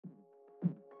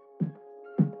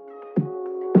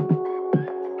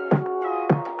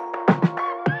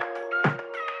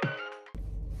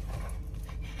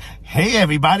Hey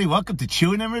everybody, welcome to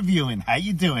Chewing and Reviewing. How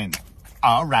you doing?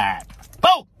 All right.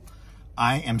 Boom!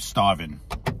 I am starving.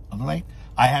 All right?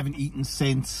 I haven't eaten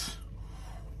since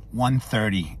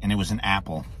 1:30, and it was an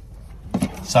apple.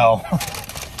 So,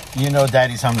 you know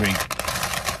Daddy's hungry.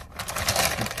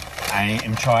 I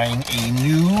am trying a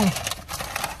new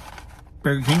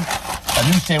Burger King, a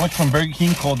new sandwich from Burger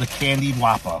King called the Candied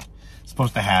Whopper. It's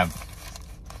supposed to have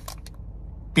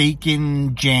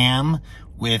bacon jam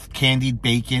with candied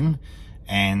bacon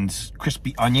and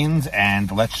crispy onions,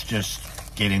 and let's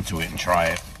just get into it and try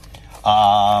it.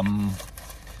 Kind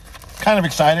of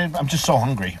excited. I'm just so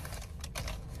hungry.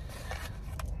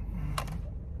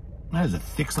 That is a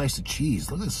thick slice of cheese.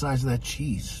 Look at the size of that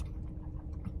cheese.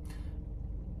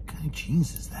 What kind of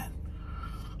cheese is that?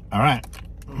 All right.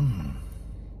 Ooh,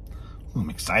 I'm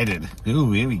excited.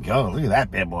 Ooh, here we go. Look at that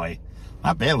bad boy.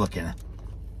 Not bad looking.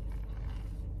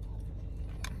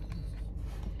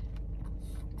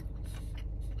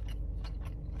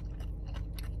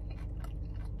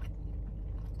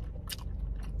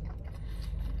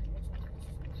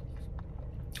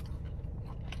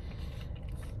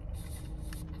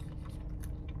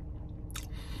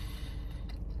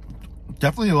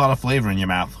 Definitely a lot of flavor in your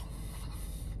mouth.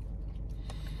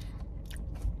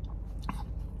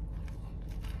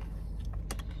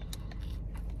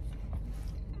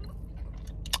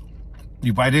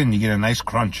 You bite in, you get a nice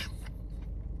crunch.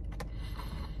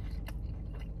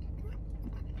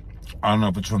 I don't know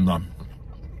if it's from the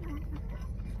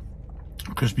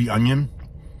crispy onion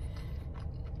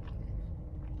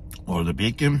or the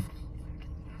bacon.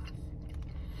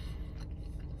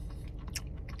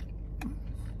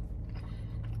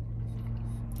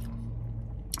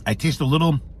 I taste a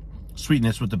little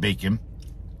sweetness with the bacon.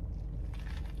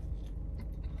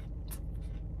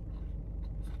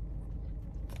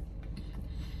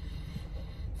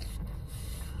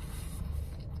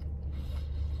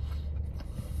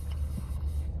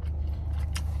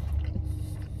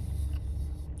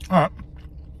 All right.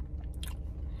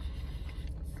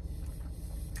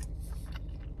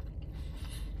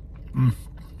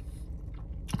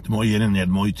 The more you get in there,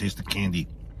 the more you taste the candy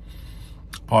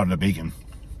part of the bacon.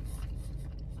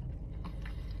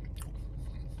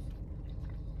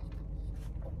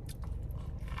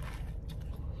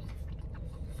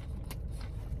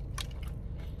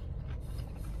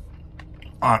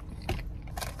 All right.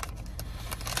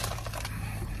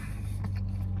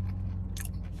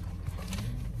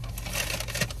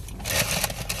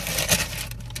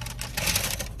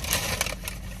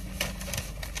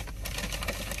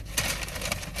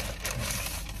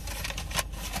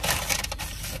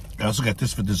 I also got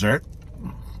this for dessert.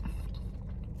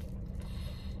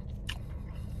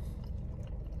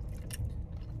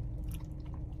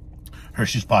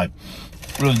 Hershey's pie.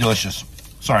 Really delicious.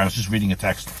 Sorry, I was just reading a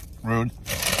text. Rude.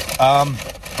 All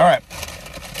right.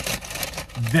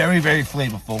 Very, very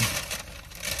flavorful.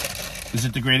 Is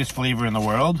it the greatest flavor in the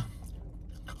world?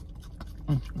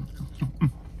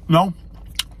 No.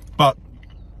 But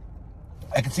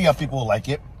I can see how people will like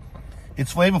it.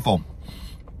 It's flavorful.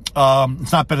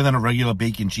 It's not better than a regular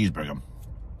bacon cheeseburger.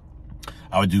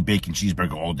 I would do bacon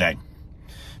cheeseburger all day.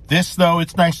 This, though,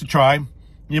 it's nice to try.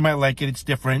 You might like it. It's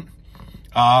different.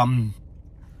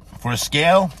 For a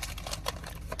scale,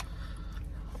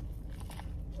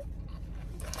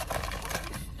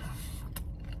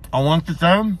 on 1 to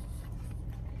 10,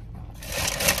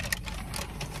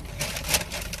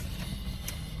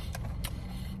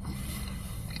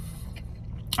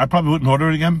 I probably wouldn't order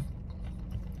it again,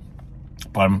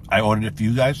 but I ordered it for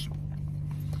you guys.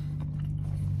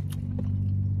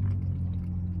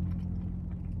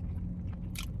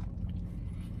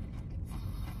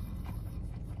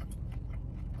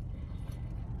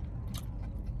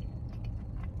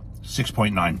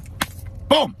 $6.9.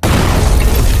 Boom!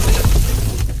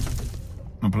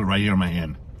 I'm gonna put it right here in my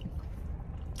hand.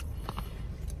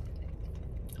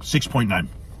 6.9.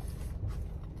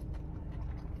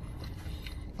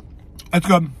 That's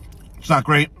good. It's not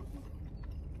great,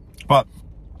 but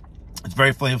it's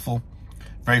very flavorful,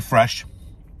 very fresh.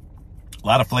 A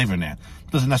lot of flavor in there.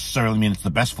 Doesn't necessarily mean it's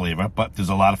the best flavor, but there's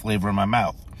a lot of flavor in my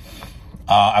mouth.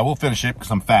 I will finish it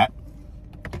because I'm fat,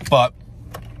 but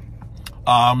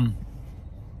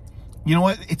you know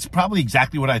what? It's probably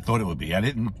exactly what I thought it would be. I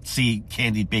didn't see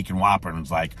candied bacon Whopper and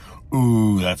was like,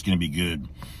 ooh, that's going to be good.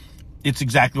 It's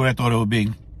exactly what I thought it would be.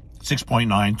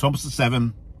 6.9. It's almost a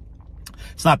 7.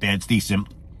 It's not bad. It's decent.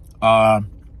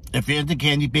 If you're into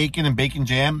candied bacon and bacon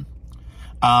jam,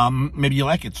 maybe you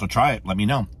like it. So try it. Let me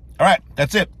know. All right.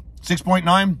 That's it.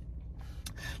 6.9.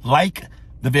 Like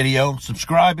the video.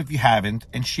 Subscribe if you haven't.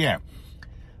 And share.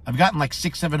 I've gotten like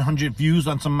 600-700 views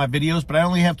on some of my videos, but I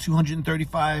only have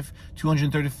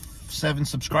 237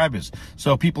 subscribers.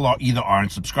 So people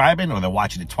aren't subscribing, or they're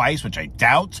watching it twice, which I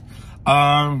doubt. So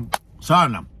I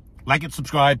don't know. Like it,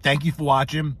 subscribe. Thank you for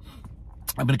watching.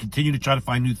 I'm going to continue to try to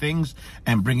find new things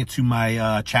and bring it to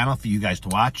my channel for you guys to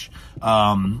watch.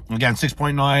 Again,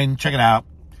 6.9. Check it out.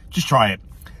 Just try it.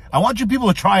 I want you people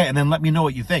to try it and then let me know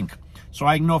what you think, so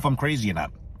I can know if I'm crazy or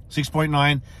not.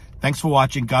 6.9. Thanks for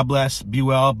watching. God bless. Be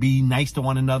well. Be nice to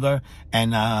one another.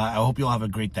 And I hope you all have a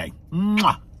great day.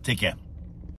 Mwah. Take care.